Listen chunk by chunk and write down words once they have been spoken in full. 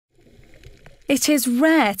It is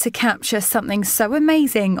rare to capture something so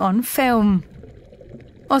amazing on film.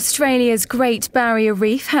 Australia's Great Barrier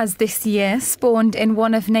Reef has this year spawned in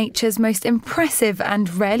one of nature's most impressive and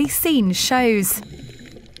rarely seen shows.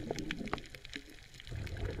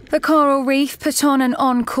 The coral reef put on an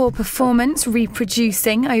encore performance,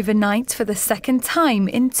 reproducing overnight for the second time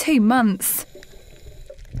in 2 months.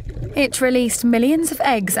 It released millions of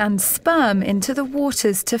eggs and sperm into the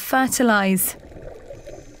waters to fertilise.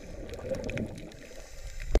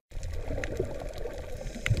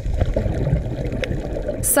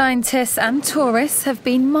 Scientists and tourists have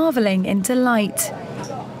been marvelling in delight.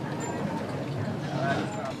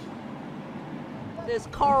 There's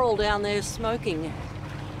coral down there smoking.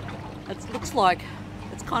 It looks like,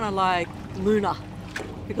 it's kind of like lunar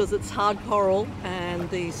because it's hard coral and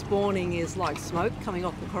the spawning is like smoke coming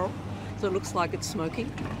off the coral. So it looks like it's smoking.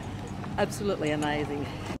 Absolutely amazing.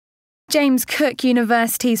 James Cook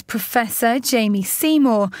University's Professor Jamie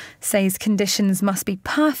Seymour says conditions must be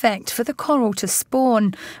perfect for the coral to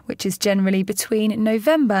spawn, which is generally between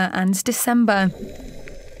November and December.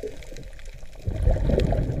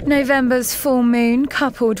 November's full moon,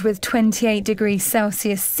 coupled with 28 degrees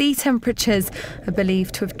Celsius sea temperatures, are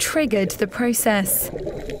believed to have triggered the process.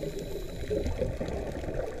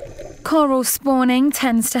 Coral spawning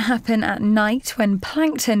tends to happen at night when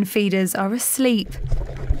plankton feeders are asleep.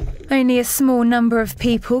 Only a small number of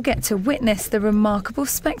people get to witness the remarkable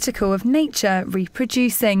spectacle of nature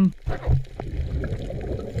reproducing.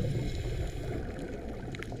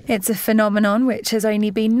 It's a phenomenon which has only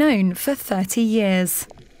been known for 30 years.